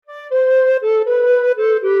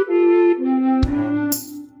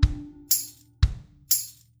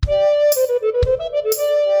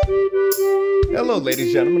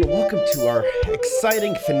ladies and gentlemen. Welcome to our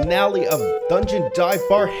exciting finale of Dungeon Dive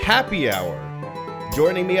Bar Happy Hour.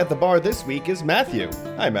 Joining me at the bar this week is Matthew.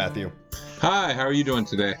 Hi, Matthew. Hi, how are you doing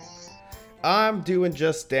today? I'm doing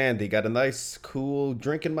just dandy. Got a nice, cool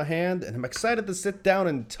drink in my hand, and I'm excited to sit down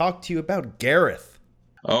and talk to you about Gareth.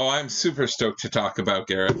 Oh, I'm super stoked to talk about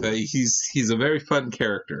Gareth. He's a very fun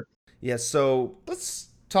character. Yeah, so let's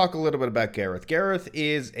talk a little bit about Gareth. Gareth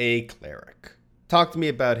is a cleric. Talk to me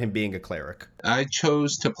about him being a cleric. I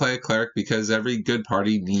chose to play a cleric because every good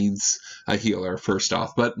party needs a healer, first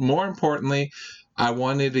off. But more importantly, I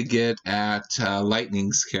wanted to get at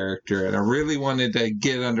Lightning's character, and I really wanted to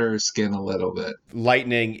get under her skin a little bit.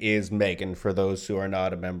 Lightning is Megan, for those who are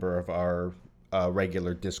not a member of our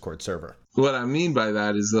regular Discord server. What I mean by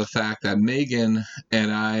that is the fact that Megan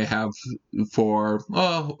and I have, for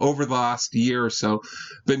over the last year or so,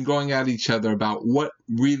 been going at each other about what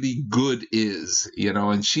really good is,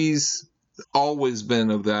 and she's always been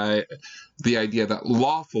of the idea that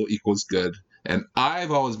lawful equals good, and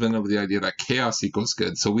I've always been of the idea that chaos equals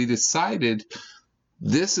good. So we decided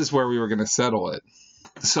this is where we were going to settle it.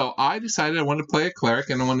 So I decided I wanted to play a cleric,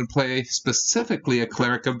 and I wanted to play specifically a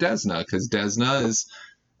cleric of Desna, because Desna is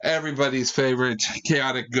everybody's favorite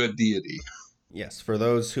chaotic good deity. Yes, for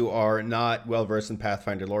those who are not well-versed in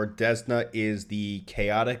Pathfinder lore, Desna is the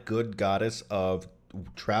chaotic good goddess of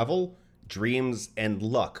travel, dreams, and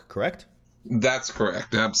luck, correct? That's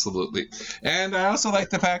correct, absolutely. And I also like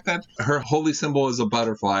the fact that her holy symbol is a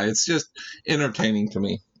butterfly. It's just entertaining to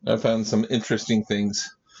me. I found some interesting things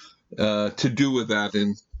to do with that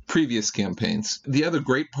in previous campaigns. The other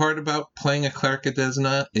great part about playing a cleric at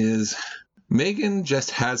Desna is Megan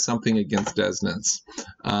just has something against Desnans.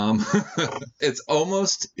 It's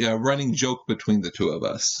almost a running joke between the two of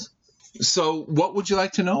us. So what would you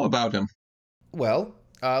like to know about him? Well,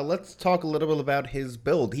 let's talk a little bit about his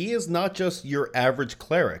build. He is not just your average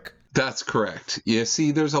cleric. That's correct. You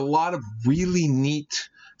see, there's a lot of really neat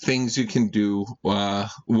things you can do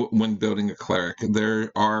when building a cleric.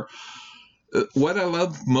 There are... What I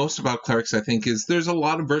love most about clerics, I think, is there's a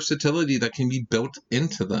lot of versatility that can be built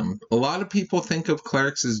into them. A lot of people think of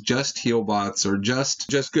clerics as just heal bots or just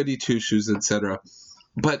goody two-shoes, etc.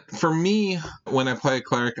 But for me, when I play a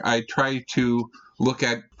cleric, I try to look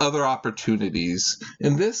at other opportunities.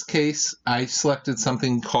 In this case, I selected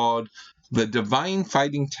something called the Divine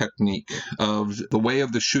Fighting Technique of the Way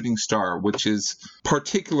of the Shooting Star, which is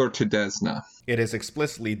particular to Desna. It is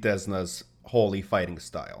explicitly Desna's holy fighting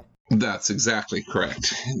style. That's exactly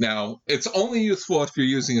correct. Now, it's only useful if you're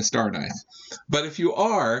using a Star Knife. But if you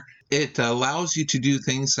are, it allows you to do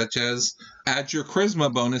things such as add your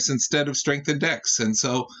charisma bonus instead of strength and dex. And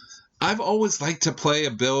so I've always liked to play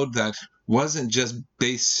a build that wasn't just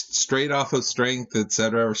based straight off of strength,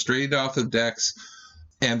 etc., or straight off of dex.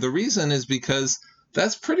 And the reason is because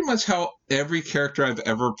that's pretty much how every character I've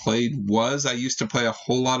ever played was. I used to play a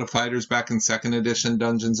whole lot of fighters back in 2nd edition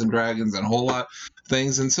Dungeons & Dragons and a whole lot of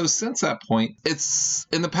things. And so since that point, it's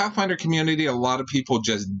in the Pathfinder community, a lot of people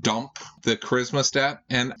just dump the charisma stat.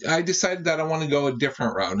 And I decided that I want to go a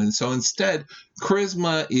different route. And so instead,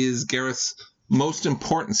 charisma is Gareth's most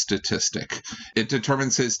important statistic. It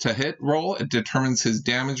determines his to hit roll, it determines his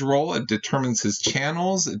damage roll, it determines his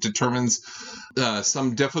channels, it determines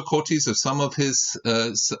some difficulties of some of the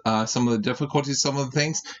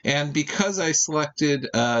things. And because I selected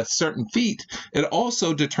a certain feat, it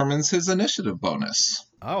also determines his initiative bonus.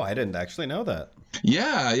 Oh, I didn't actually know that.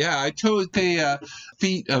 Yeah. I chose a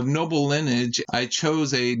feat of noble lineage. I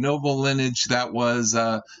chose a noble lineage that was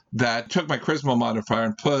that took my charisma modifier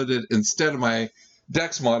and put it instead of my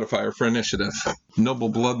dex modifier for initiative.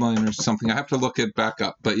 Noble bloodline or something. I have to look it back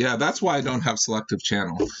up. But yeah, that's why I don't have selective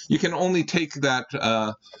channel. You can only take that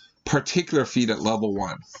particular feat at level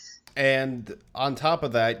 1. And on top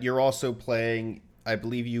of that, you're also playing, I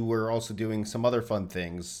believe you were also doing some other fun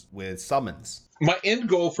things with summons. My end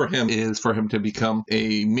goal for him is for him to become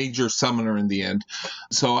a major summoner in the end.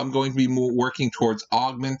 So I'm going to be working towards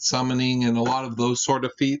augment summoning and a lot of those sort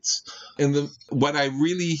of feats. And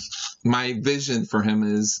my vision for him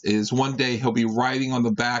is one day he'll be riding on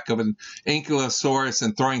the back of an Ankylosaurus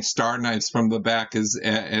and throwing star knives from the back and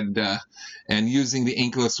using the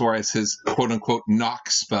Ankylosaurus as his quote unquote knock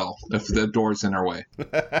spell if the door's in our way.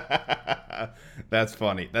 That's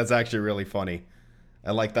funny. That's actually really funny.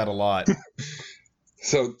 I like that a lot.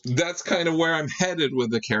 So that's kind of where I'm headed with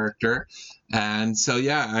the character. And so,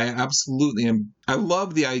 yeah, I absolutely am. I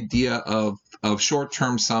love the idea of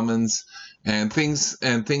short-term summons and things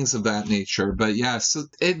of that nature. But yeah, so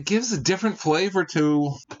it gives a different flavor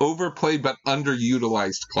to overplayed but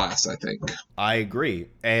underutilized class, I think. I agree.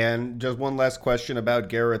 And just one last question about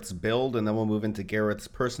Garrett's build, and then we'll move into Garrett's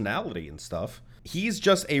personality and stuff. He's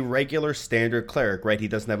just a regular standard cleric, right? He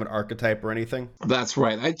doesn't have an archetype or anything? That's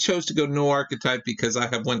right. I chose to go no archetype because I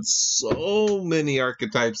have won so many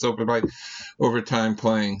archetypes over time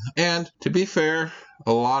playing. And to be fair,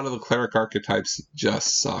 a lot of the cleric archetypes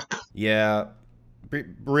just suck. Yeah.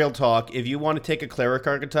 Real talk. If you want to take a cleric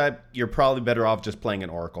archetype, you're probably better off just playing an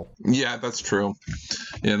oracle. Yeah, that's true.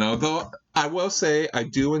 Though I will say I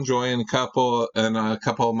do enjoy in a couple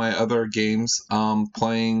of my other games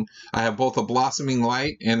playing. I have both a Blossoming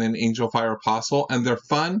Light and an Angel Fire Apostle, and they're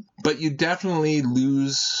fun, but you definitely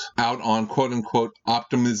lose out on quote unquote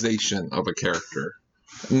optimization of a character.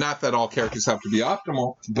 Not that all characters have to be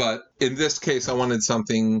optimal, but in this case, I wanted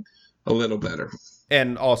something a little better.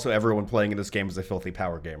 And also, everyone playing in this game is a filthy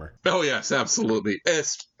power gamer. Oh, yes, absolutely.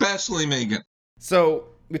 Especially Megan. So,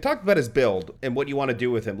 we talked about his build and what you want to do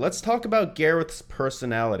with him. Let's talk about Gareth's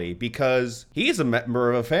personality, because he's a member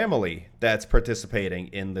of a family that's participating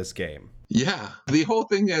in this game. Yeah, the whole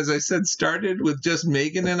thing, as I said, started with just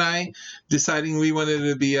Megan and I deciding we wanted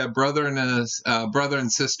to be a brother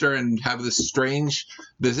and sister and have this strange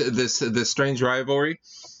rivalry.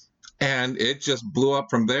 And it just blew up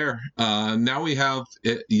from there. Now we have,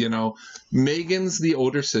 Megan's the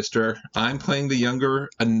older sister. I'm playing the younger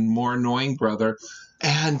and more annoying brother.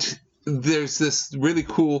 And there's this really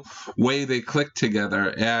cool way they click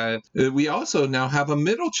together. And we also now have a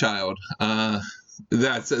middle child.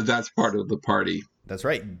 That's part of the party. That's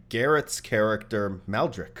right. Garrett's character,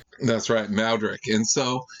 Maldrick. That's right, Maldrick. And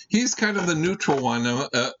so he's kind of the neutral one,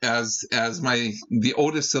 as the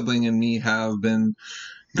oldest sibling and me have been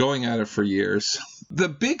going at it for years. The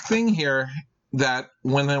big thing here that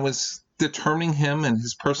when I was determining him and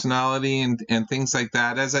his personality and things like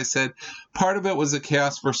that, as I said, part of it was the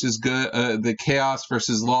chaos versus good, the chaos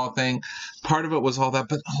versus law thing. Part of it was all that,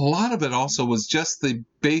 but a lot of it also was just the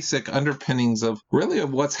basic underpinnings of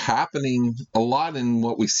what's happening a lot in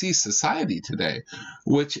what we see society today,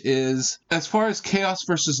 which is, as far as chaos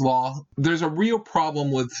versus law, there's a real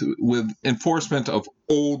problem with enforcement of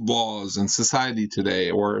old laws in society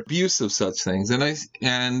today, or abuse of such things.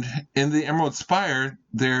 And in the Emerald Spire,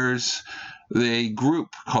 there's a group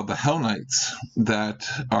called the Hell Knights that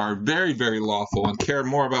are very, very lawful and care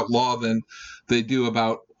more about law than they do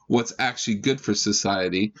about what's actually good for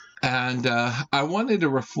society. And I wanted to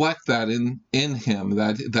reflect that in him,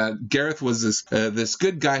 that Gareth was this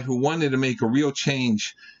good guy who wanted to make a real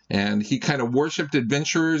change. And he kind of worshipped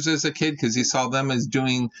adventurers as a kid because he saw them as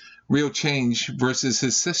doing real change, versus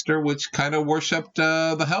his sister, which kind of worshipped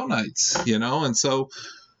the Hell Knights, And so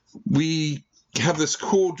we have this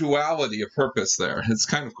cool duality of purpose there. It's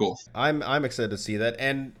kind of cool. I'm excited to see that.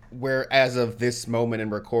 And where, as of this moment in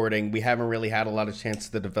recording, we haven't really had a lot of chance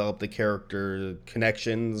to develop the character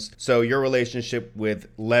connections. So your relationship with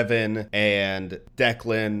Levin and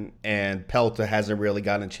Declan and Pelta hasn't really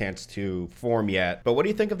gotten a chance to form yet. But what do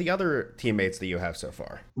you think of the other teammates that you have so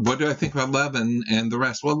far? What do I think about Levin and the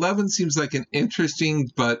rest? Well, Levin seems like an interesting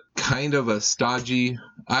but kind of a stodgy.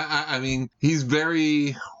 I mean, he's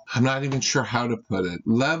very... I'm not even sure how to put it.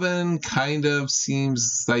 Levin kind of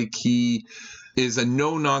seems like he is a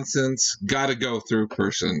no-nonsense, gotta-go-through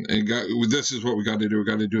person. And this is what we got to do. We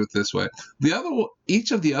got to do it this way.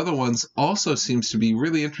 Each of the other ones also seems to be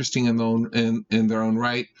really interesting in their own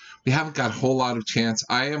right. We haven't got a whole lot of chance.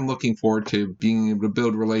 I am looking forward to being able to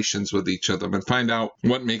build relations with each of them and find out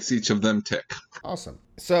what makes each of them tick. Awesome.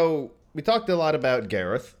 So we talked a lot about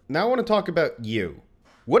Gareth. Now I want to talk about you.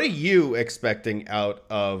 What are you expecting out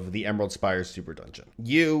of the Emerald Spire Super Dungeon?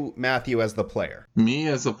 You, Matthew, as the player. Me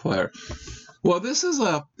as a player. Well, this is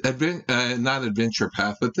not adventure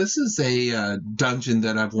path, but this is a dungeon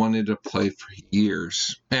that I've wanted to play for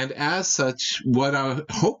years. And as such, what I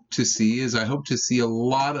hope to see a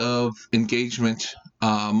lot of engagement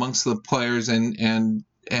amongst the players and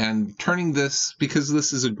turning this, because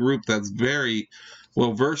this is a group that's very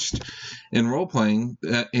well versed in role playing,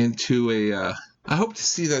 into a I hope to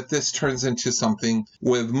see that this turns into something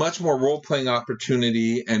with much more role-playing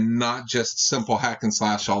opportunity and not just simple hack and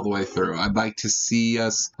slash all the way through. I'd like to see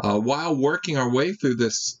us, while working our way through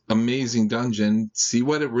this amazing dungeon, see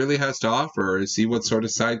what it really has to offer, see what sort of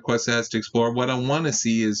side quests it has to explore. What I want to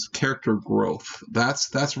see is character growth.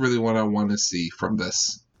 That's really what I want to see from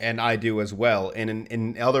this. And I do as well. And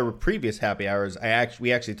in other previous happy hours,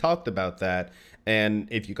 we actually talked about that. And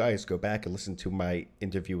if you guys go back and listen to my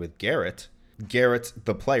interview with Garrett, Garrett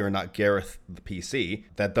the player, not Gareth the PC.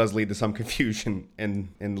 That does lead to some confusion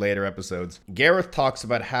in later episodes. Gareth talks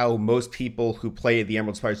about how most people who play the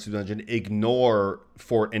Emerald Spire Super Dungeon ignore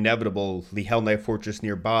Fort Inevitable, the Hell Knight Fortress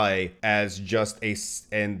nearby, as just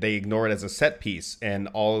and they ignore it as a set piece and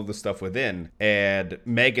all of the stuff within. And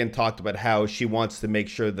Megan talked about how she wants to make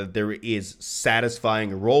sure that there is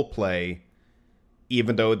satisfying roleplay,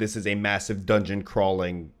 even though this is a massive dungeon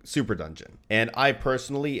crawling super dungeon. And I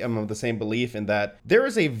personally am of the same belief in that there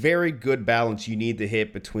is a very good balance you need to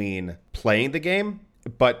hit between playing the game,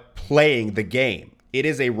 but playing the game. It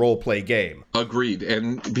is a role-play game. Agreed.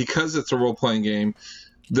 And because it's a role-playing game,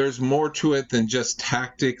 there's more to it than just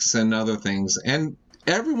tactics and other things. And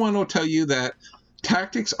everyone will tell you that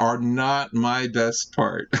tactics are not my best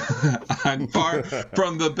part. I'm far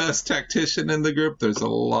from the best tactician in the group. There's a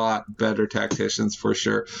lot better tacticians for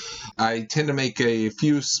sure. I tend to make a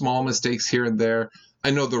few small mistakes here and there.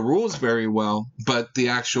 I know the rules very well, but the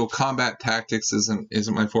actual combat tactics isn't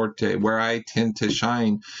my forte. Where I tend to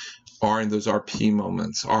shine are in those RP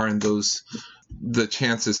moments, are in the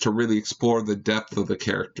chances to really explore the depth of the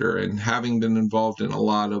character. And having been involved in a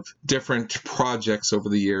lot of different projects over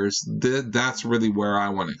the years, that's really where I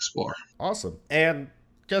want to explore. Awesome. And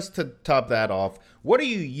just to top that off, what do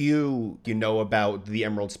you know about the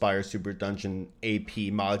Emerald Spire Super Dungeon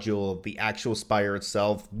AP module, the actual Spire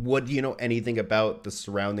itself? Would you know anything about the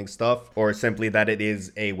surrounding stuff, or simply that it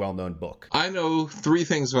is a well-known book? I know 3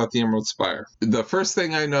 things about the Emerald Spire. The first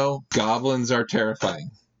thing I know, goblins are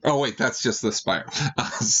terrifying. Oh, wait, that's just the Spire.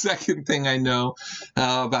 Second thing I know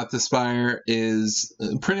about the Spire is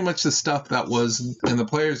pretty much the stuff that was in the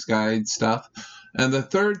Player's Guide stuff. And the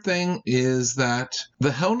third thing is that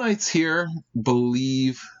the Hell Knights here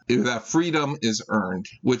believe that freedom is earned,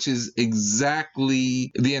 which is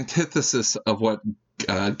exactly the antithesis of what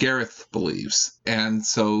Gareth believes. And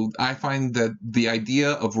so I find that the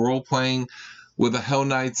idea of role-playing with the Hell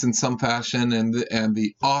Knights in some fashion and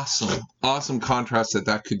the awesome contrast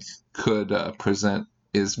that could present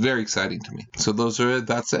is very exciting to me. So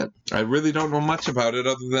that's it. I really don't know much about it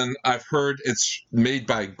other than I've heard it's made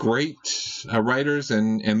by great writers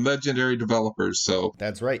and legendary developers. So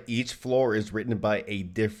that's right. Each floor is written by a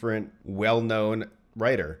different well-known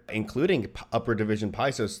writer, including upper division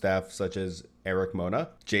Paizo staff such as Eric Mona,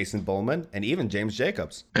 Jason Bullman, and even James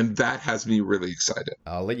Jacobs. And that has me really excited.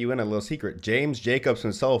 I'll let you in a little secret. James Jacobs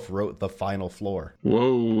himself wrote the final floor.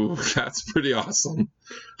 Whoa, that's pretty awesome.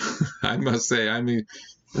 I must say, I'm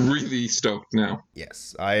really stoked now.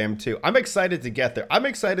 Yes, I am too. I'm excited to get there. I'm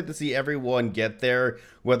excited to see everyone get there,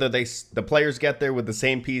 whether the players get there with the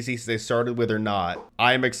same PCs they started with or not.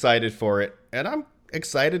 I'm excited for it, and I'm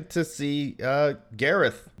excited to see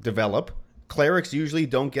Gareth develop. Clerics usually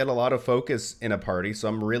don't get a lot of focus in a party, so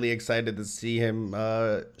I'm really excited to see him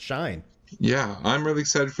shine. Yeah, I'm really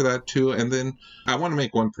excited for that too. And then I want to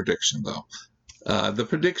make one prediction, though. The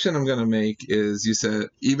prediction I'm going to make is, you said,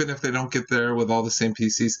 even if they don't get there with all the same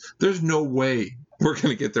PCs, there's no way we're going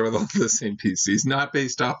to get there with all the same PCs, not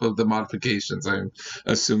based off of the modifications I'm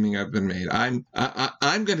assuming have been made. I'm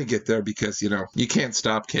going to get there because, you can't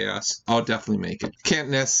stop chaos. I'll definitely make it. Can't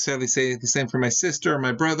necessarily say the same for my sister or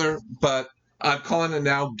my brother, but I'm calling it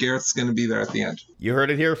now. Gareth's going to be there at the end. You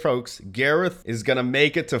heard it here, folks. Gareth is going to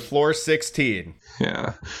make it to floor 16.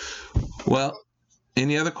 Yeah. Well,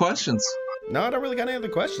 any other questions? No, I don't really got any other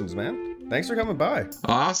questions, man. Thanks for coming by.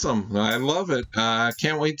 Awesome. I love it.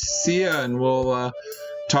 Can't wait to see you, and we'll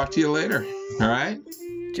talk to you later. All right?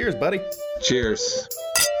 Cheers, buddy. Cheers.